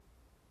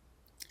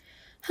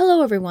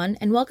Hello, everyone,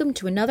 and welcome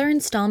to another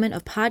installment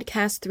of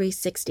Podcast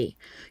 360,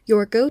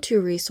 your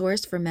go-to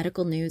resource for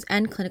medical news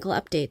and clinical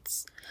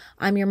updates.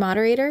 I'm your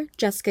moderator,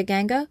 Jessica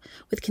Ganga,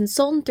 with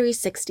Consultant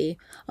 360,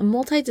 a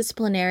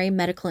multidisciplinary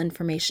medical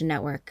information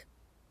network.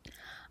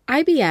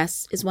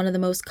 IBS is one of the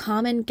most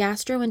common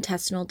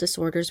gastrointestinal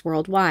disorders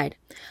worldwide,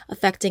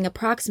 affecting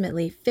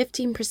approximately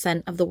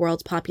 15% of the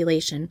world's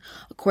population,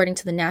 according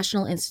to the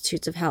National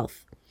Institutes of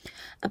Health.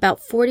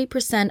 About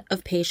 40%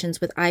 of patients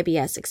with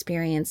IBS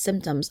experience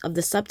symptoms of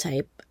the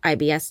subtype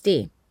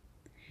IBS-D.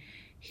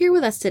 Here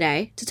with us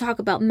today to talk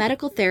about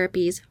medical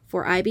therapies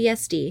for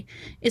IBS-D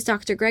is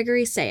Dr.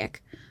 Gregory Sayek,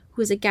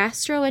 who is a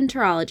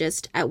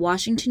gastroenterologist at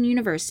Washington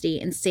University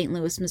in St.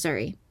 Louis,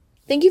 Missouri.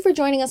 Thank you for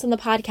joining us on the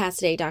podcast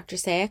today, Dr.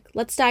 Sayek.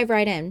 Let's dive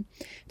right in.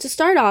 To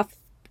start off,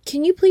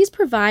 can you please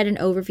provide an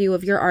overview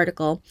of your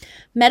article,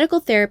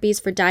 Medical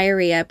Therapies for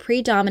Diarrhea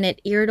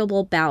Predominant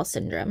Irritable Bowel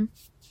Syndrome?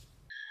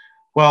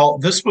 Well,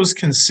 this was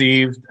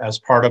conceived as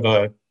part of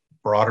a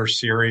broader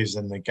series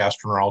in the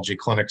gastroenterology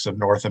clinics of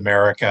North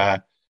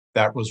America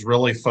that was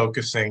really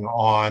focusing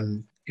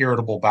on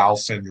irritable bowel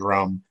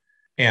syndrome.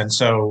 And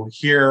so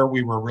here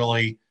we were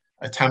really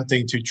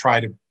attempting to try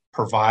to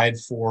provide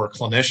for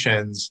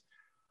clinicians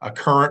a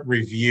current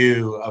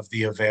review of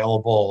the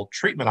available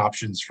treatment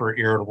options for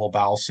irritable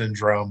bowel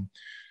syndrome,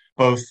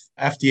 both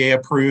FDA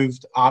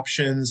approved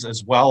options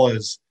as well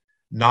as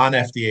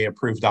non-FDA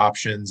approved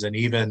options, and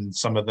even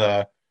some of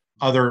the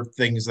other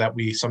things that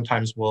we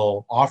sometimes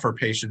will offer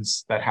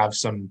patients that have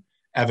some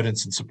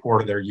evidence in support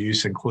of their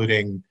use,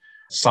 including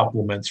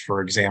supplements,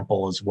 for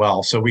example, as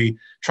well. So we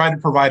try to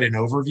provide an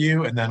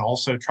overview and then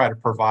also try to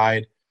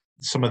provide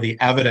some of the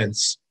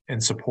evidence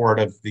in support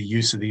of the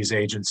use of these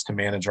agents to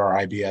manage our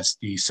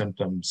IBS-D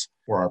symptoms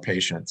for our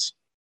patients.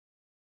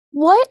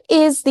 What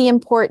is the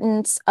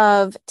importance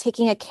of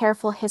taking a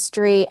careful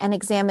history and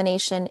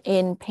examination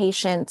in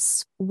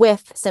patients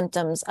with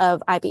symptoms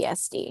of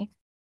IBS-D?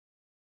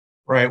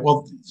 Right.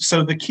 Well,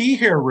 so the key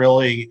here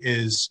really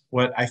is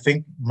what I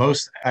think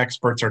most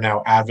experts are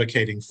now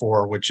advocating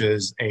for, which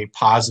is a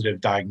positive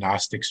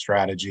diagnostic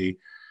strategy.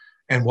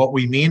 And what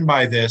we mean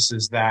by this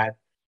is that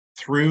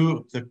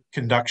through the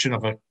conduction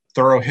of a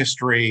thorough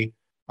history,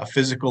 a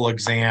physical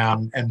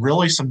exam, and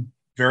really some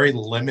very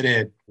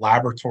limited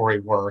laboratory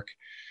work,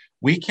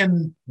 we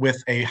can,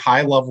 with a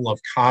high level of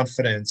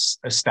confidence,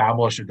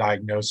 establish a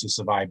diagnosis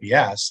of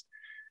IBS.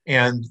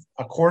 And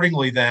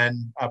accordingly,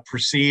 then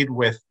proceed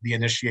with the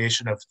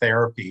initiation of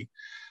therapy.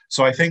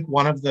 So I think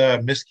one of the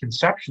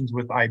misconceptions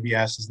with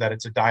IBS is that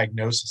it's a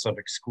diagnosis of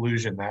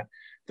exclusion, that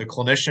the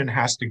clinician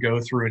has to go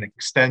through an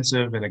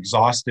extensive and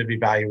exhaustive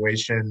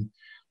evaluation,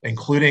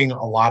 including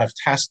a lot of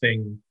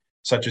testing,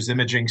 such as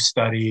imaging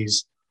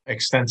studies,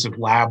 extensive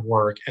lab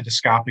work,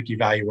 endoscopic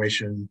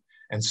evaluation,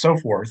 and so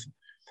forth.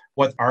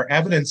 What our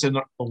evidence in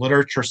the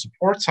literature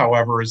supports,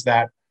 however, is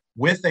that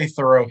with a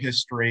thorough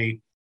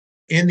history,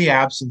 in the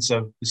absence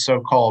of the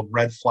so-called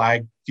red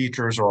flag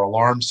features or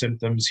alarm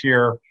symptoms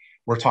here,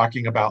 we're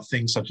talking about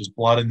things such as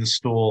blood in the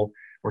stool,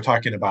 we're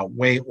talking about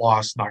weight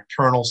loss,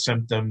 nocturnal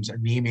symptoms,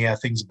 anemia,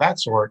 things of that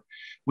sort.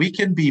 We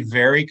can be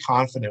very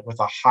confident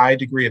with a high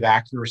degree of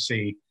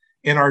accuracy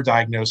in our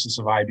diagnosis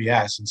of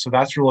IBS. And so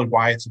that's really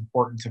why it's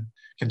important to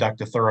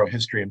conduct a thorough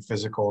history and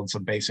physical and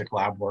some basic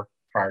lab work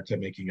prior to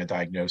making a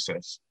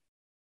diagnosis.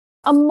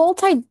 A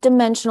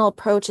multidimensional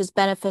approach is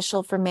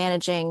beneficial for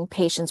managing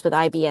patients with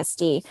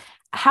IBS-D.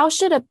 How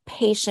should a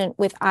patient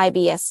with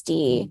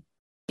IBS-D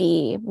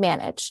be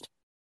managed?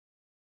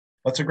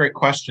 That's a great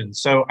question.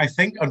 So I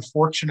think,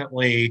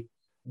 unfortunately,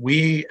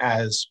 we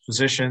as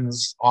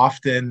physicians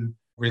often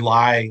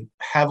rely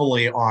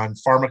heavily on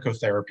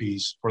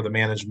pharmacotherapies for the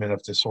management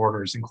of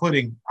disorders,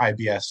 including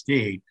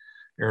IBS-D,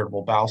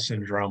 irritable bowel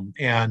syndrome.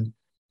 And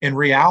in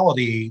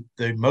reality,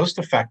 the most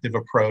effective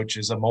approach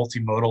is a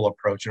multimodal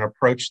approach, an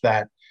approach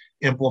that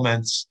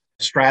implements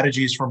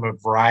strategies from a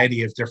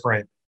variety of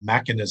different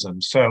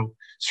mechanisms. So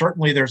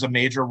certainly there's a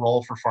major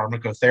role for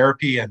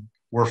pharmacotherapy, and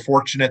we're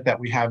fortunate that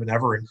we have an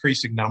ever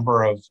increasing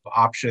number of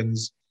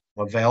options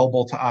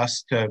available to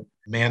us to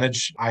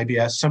manage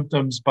IBS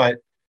symptoms. But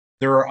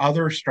there are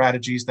other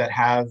strategies that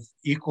have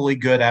equally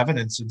good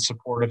evidence in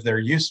support of their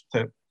use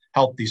to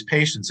help these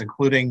patients,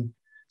 including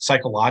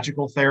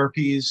psychological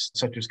therapies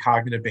such as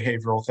cognitive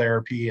behavioral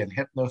therapy and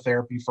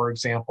hypnotherapy, for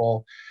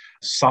example,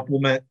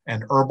 supplement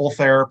and herbal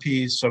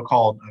therapies,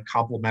 so-called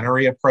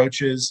complementary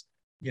approaches.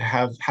 You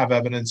have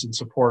evidence in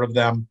support of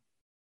them.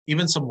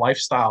 Even some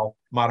lifestyle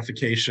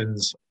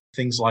modifications,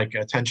 things like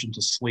attention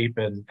to sleep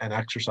and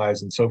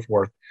exercise and so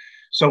forth.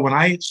 So when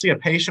I see a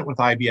patient with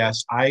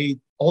IBS, I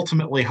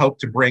ultimately hope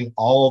to bring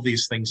all of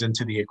these things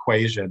into the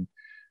equation.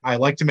 I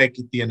like to make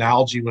the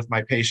analogy with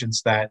my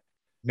patients that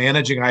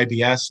managing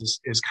IBS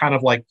is kind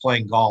of like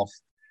playing golf.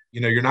 You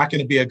know, you're not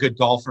going to be a good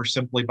golfer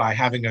simply by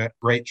having a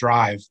great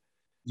drive.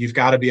 You've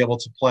got to be able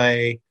to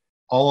play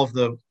all of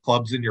the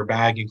clubs in your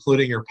bag,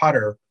 including your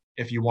putter,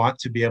 if you want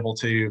to be able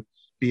to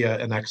be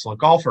an excellent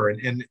golfer.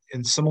 And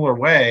in similar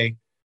way,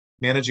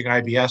 managing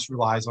IBS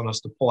relies on us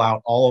to pull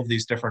out all of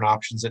these different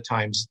options at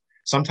times,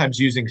 sometimes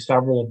using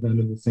several of them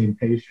in the same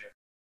patient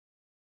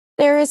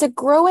There is a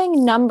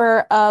growing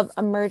number of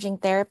emerging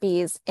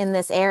therapies in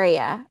this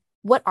area.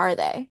 What are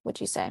they,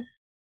 would you say?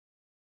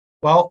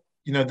 Well,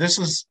 this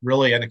is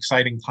really an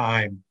exciting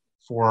time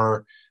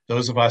for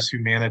those of us who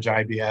manage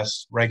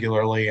IBS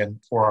regularly and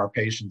for our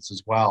patients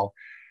as well.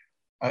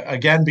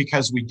 Again,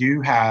 because we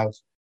do have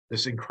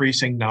this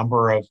increasing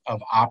number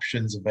of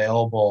options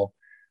available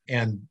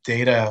and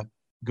data,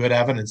 good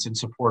evidence in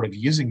support of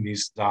using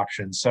these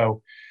options.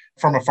 So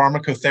from a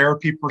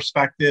pharmacotherapy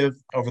perspective,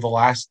 over the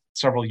last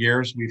several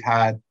years, we've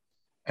had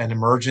an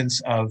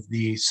emergence of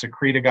the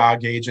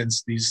secretagogue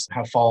agents. These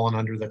have fallen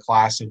under the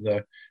class of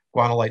the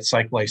guanylate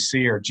cyclase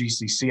C or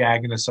GCC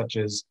agonists, such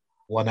as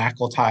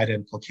linaclotide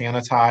and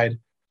plecanatide.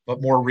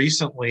 But more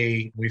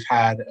recently, we've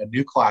had a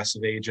new class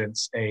of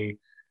agents, a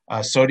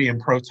sodium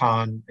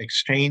proton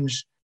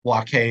exchange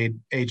blockade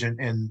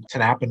agent in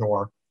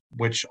tenapanor,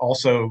 which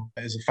also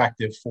is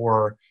effective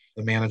for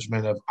the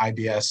management of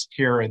IBS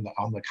here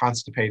on the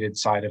constipated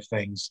side of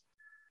things.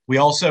 We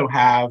also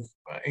have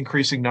an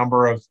increasing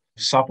number of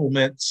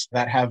supplements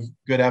that have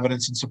good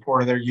evidence in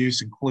support of their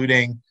use,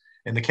 including,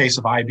 in the case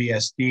of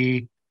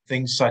IBSD,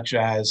 things such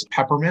as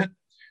peppermint,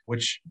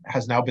 which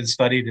has now been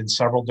studied in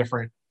several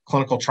different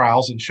clinical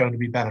trials and shown to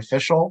be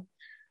beneficial.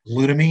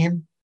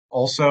 Glutamine,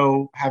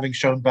 also having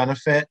shown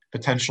benefit,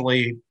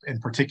 potentially in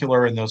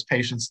particular in those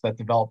patients that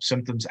develop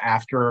symptoms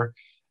after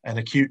an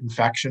acute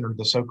infection or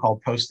the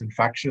so-called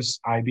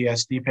post-infectious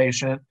IBSD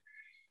patient.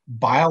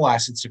 Bile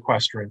acid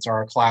sequestrants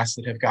are a class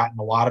that have gotten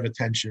a lot of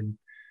attention.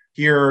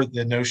 Here,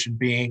 the notion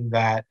being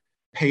that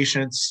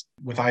patients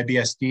with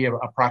IBSD,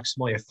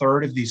 approximately a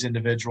third of these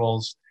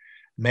individuals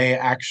may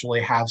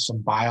actually have some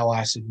bile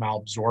acid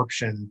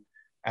malabsorption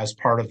as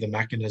part of the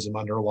mechanism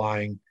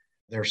underlying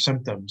their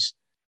symptoms.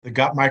 The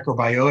gut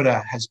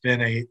microbiota has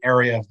been an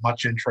area of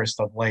much interest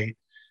of late.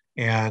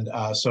 And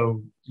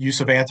so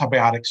use of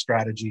antibiotic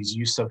strategies,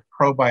 use of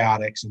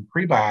probiotics and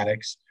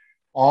prebiotics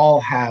all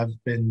have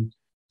been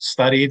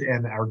studied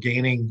and are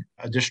gaining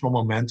additional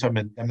momentum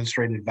and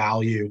demonstrated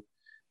value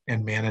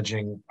in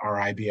managing our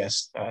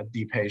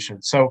IBSD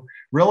patients. So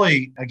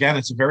really, again,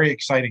 it's a very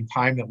exciting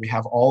time that we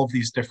have all of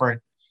these different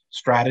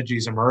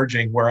strategies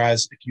emerging.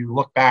 Whereas if you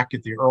look back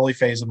at the early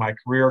phase of my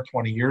career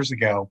 20 years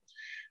ago,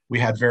 we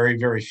had very,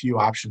 very few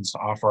options to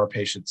offer our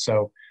patients.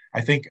 So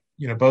I think,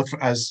 both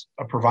as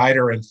a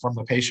provider and from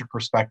the patient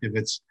perspective,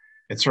 it's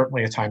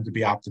certainly a time to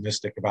be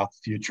optimistic about the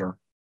future.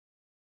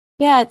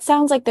 Yeah, it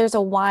sounds like there's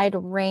a wide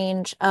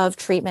range of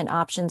treatment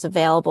options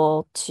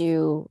available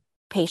to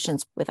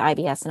patients with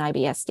IBS and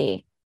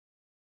IBSD.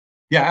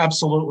 Yeah,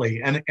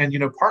 absolutely. And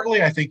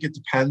partly I think it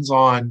depends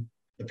on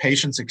the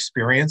patient's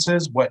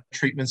experiences, what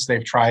treatments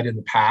they've tried in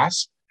the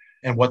past,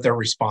 and what their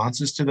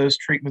responses to those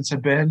treatments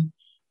have been.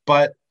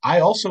 But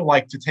I also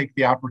like to take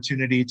the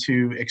opportunity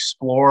to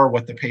explore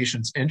what the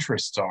patient's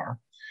interests are.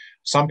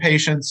 Some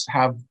patients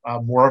have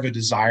more of a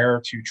desire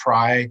to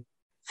try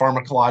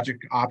pharmacologic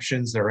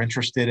options. They're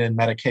interested in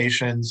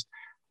medications,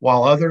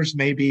 while others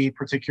may be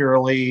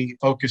particularly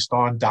focused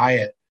on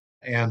diet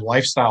and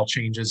lifestyle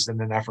changes in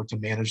an effort to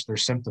manage their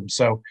symptoms.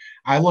 So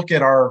I look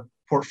at our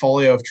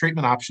portfolio of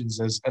treatment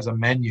options as a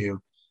menu,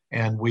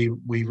 and we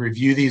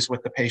review these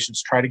with the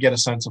patients, try to get a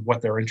sense of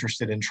what they're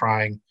interested in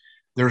trying.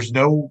 There's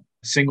no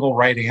single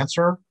right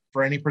answer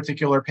for any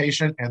particular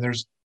patient, and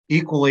there's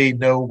equally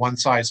no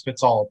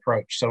one-size-fits-all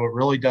approach. So it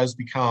really does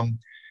become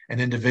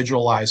an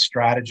individualized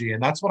strategy.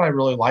 And that's what I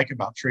really like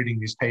about treating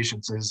these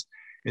patients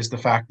is the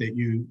fact that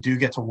you do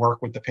get to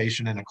work with the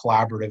patient in a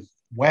collaborative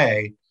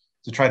way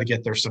to try to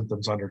get their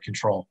symptoms under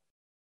control.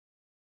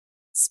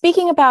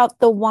 Speaking about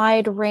the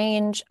wide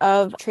range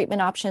of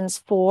treatment options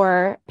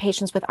for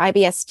patients with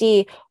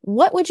IBSD,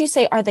 what would you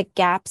say are the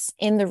gaps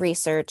in the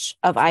research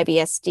of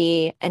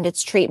IBSD and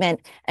its treatment,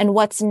 and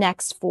what's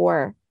next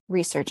for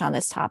research on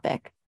this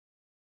topic?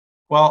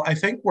 Well, I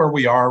think where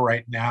we are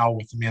right now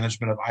with the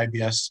management of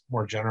IBS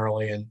more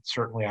generally, and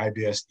certainly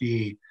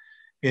IBSD,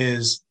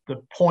 is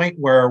the point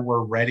where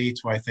we're ready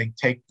to, I think,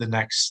 take the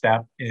next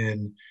step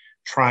in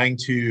trying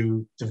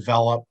to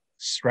develop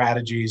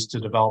strategies, to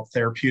develop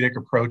therapeutic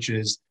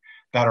approaches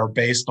that are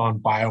based on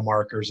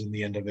biomarkers in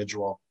the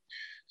individual.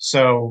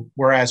 So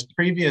whereas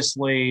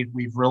previously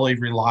we've really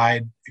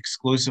relied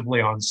exclusively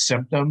on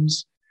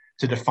symptoms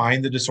to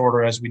define the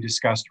disorder, as we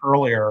discussed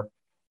earlier,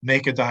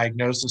 make a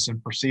diagnosis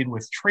and proceed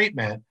with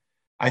treatment,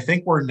 I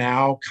think we're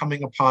now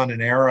coming upon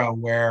an era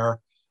where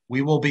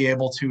we will be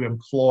able to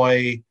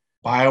employ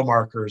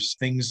biomarkers,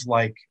 things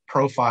like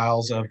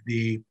profiles of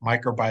the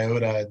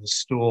microbiota in the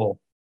stool,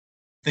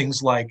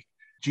 things like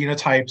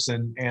genotypes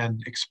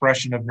and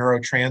expression of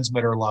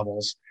neurotransmitter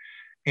levels,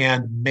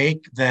 and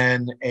make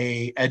then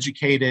a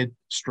educated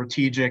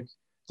strategic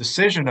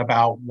decision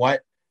about what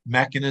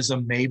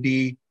mechanism may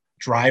be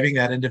driving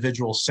that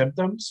individual's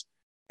symptoms,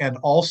 and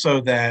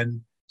also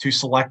then to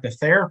select a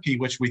therapy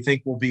which we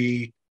think will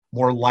be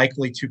more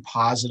likely to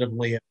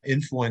positively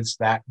influence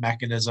that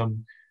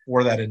mechanism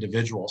for that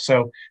individual.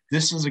 So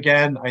this is,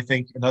 again, I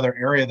think another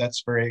area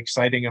that's very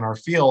exciting in our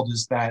field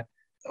is that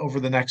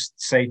over the next,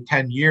 say,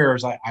 10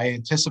 years, I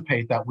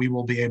anticipate that we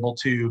will be able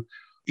to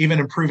even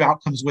improve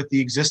outcomes with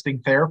the existing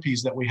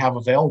therapies that we have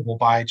available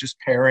by just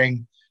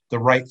pairing the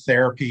right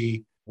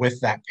therapy with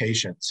that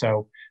patient.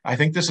 So I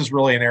think this is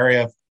really an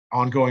area of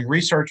ongoing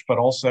research, but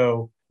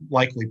also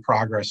likely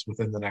progress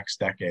within the next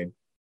decade.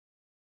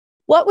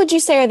 What would you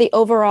say are the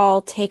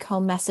overall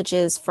take-home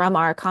messages from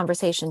our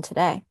conversation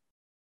today?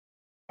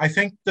 I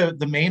think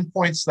the main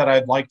points that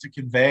I'd like to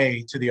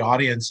convey to the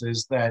audience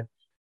is that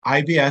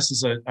IBS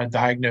is a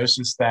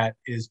diagnosis that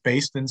is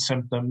based in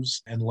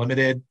symptoms and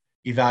limited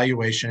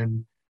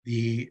evaluation.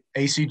 The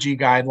ACG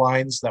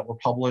guidelines that were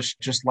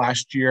published just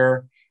last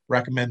year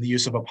recommend the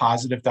use of a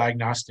positive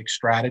diagnostic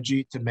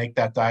strategy to make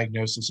that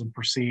diagnosis and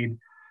proceed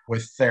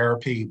with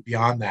therapy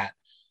beyond that.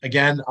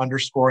 Again,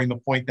 underscoring the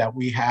point that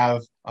we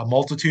have a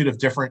multitude of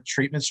different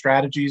treatment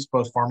strategies,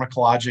 both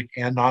pharmacologic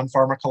and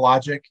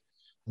non-pharmacologic,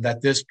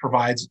 that this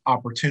provides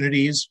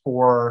opportunities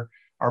for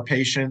our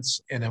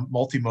patients in a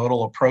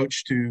multimodal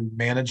approach to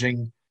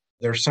managing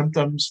their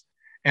symptoms,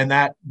 and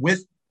that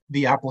with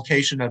the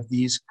application of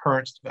these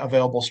current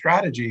available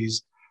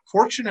strategies,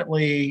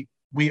 fortunately,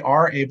 we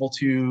are able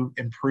to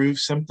improve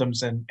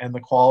symptoms and the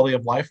quality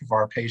of life of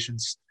our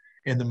patients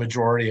in the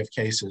majority of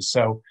cases.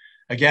 So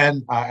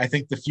again, I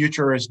think the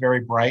future is very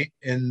bright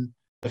in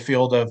the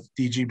field of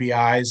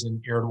DGBIs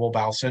and irritable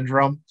bowel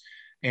syndrome.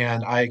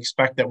 And I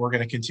expect that we're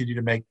going to continue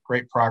to make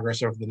great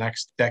progress over the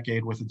next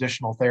decade with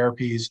additional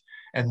therapies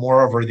and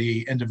moreover,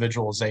 the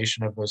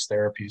individualization of those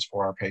therapies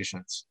for our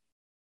patients.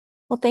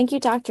 Well, thank you,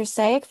 Dr.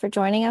 Sayek, for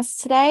joining us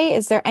today.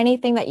 Is there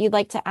anything that you'd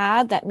like to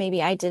add that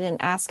maybe I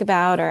didn't ask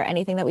about or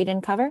anything that we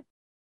didn't cover?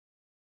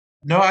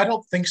 No, I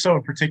don't think so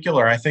in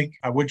particular. I think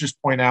I would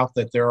just point out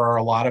that there are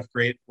a lot of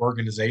great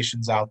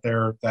organizations out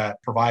there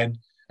that provide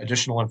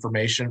additional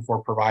information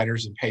for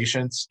providers and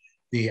patients.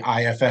 The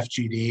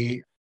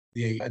IFFGD,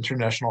 the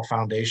International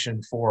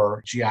Foundation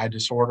for GI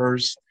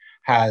Disorders,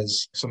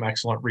 has some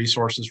excellent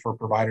resources for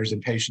providers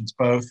and patients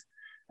both,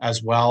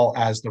 as well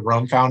as the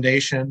Rome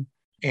Foundation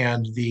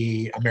and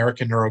the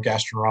American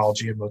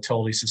Neurogastroenterology and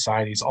Motility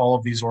Societies. All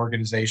of these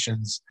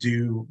organizations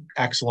do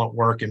excellent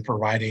work in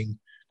providing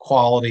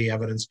quality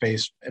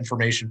evidence-based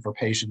information for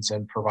patients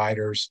and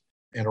providers,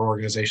 and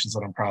organizations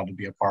that I'm proud to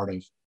be a part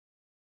of.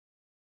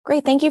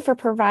 Great. Thank you for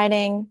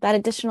providing that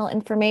additional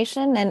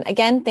information. And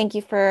again, thank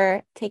you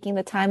for taking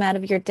the time out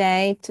of your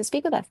day to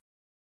speak with us.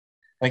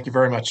 Thank you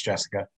very much, Jessica.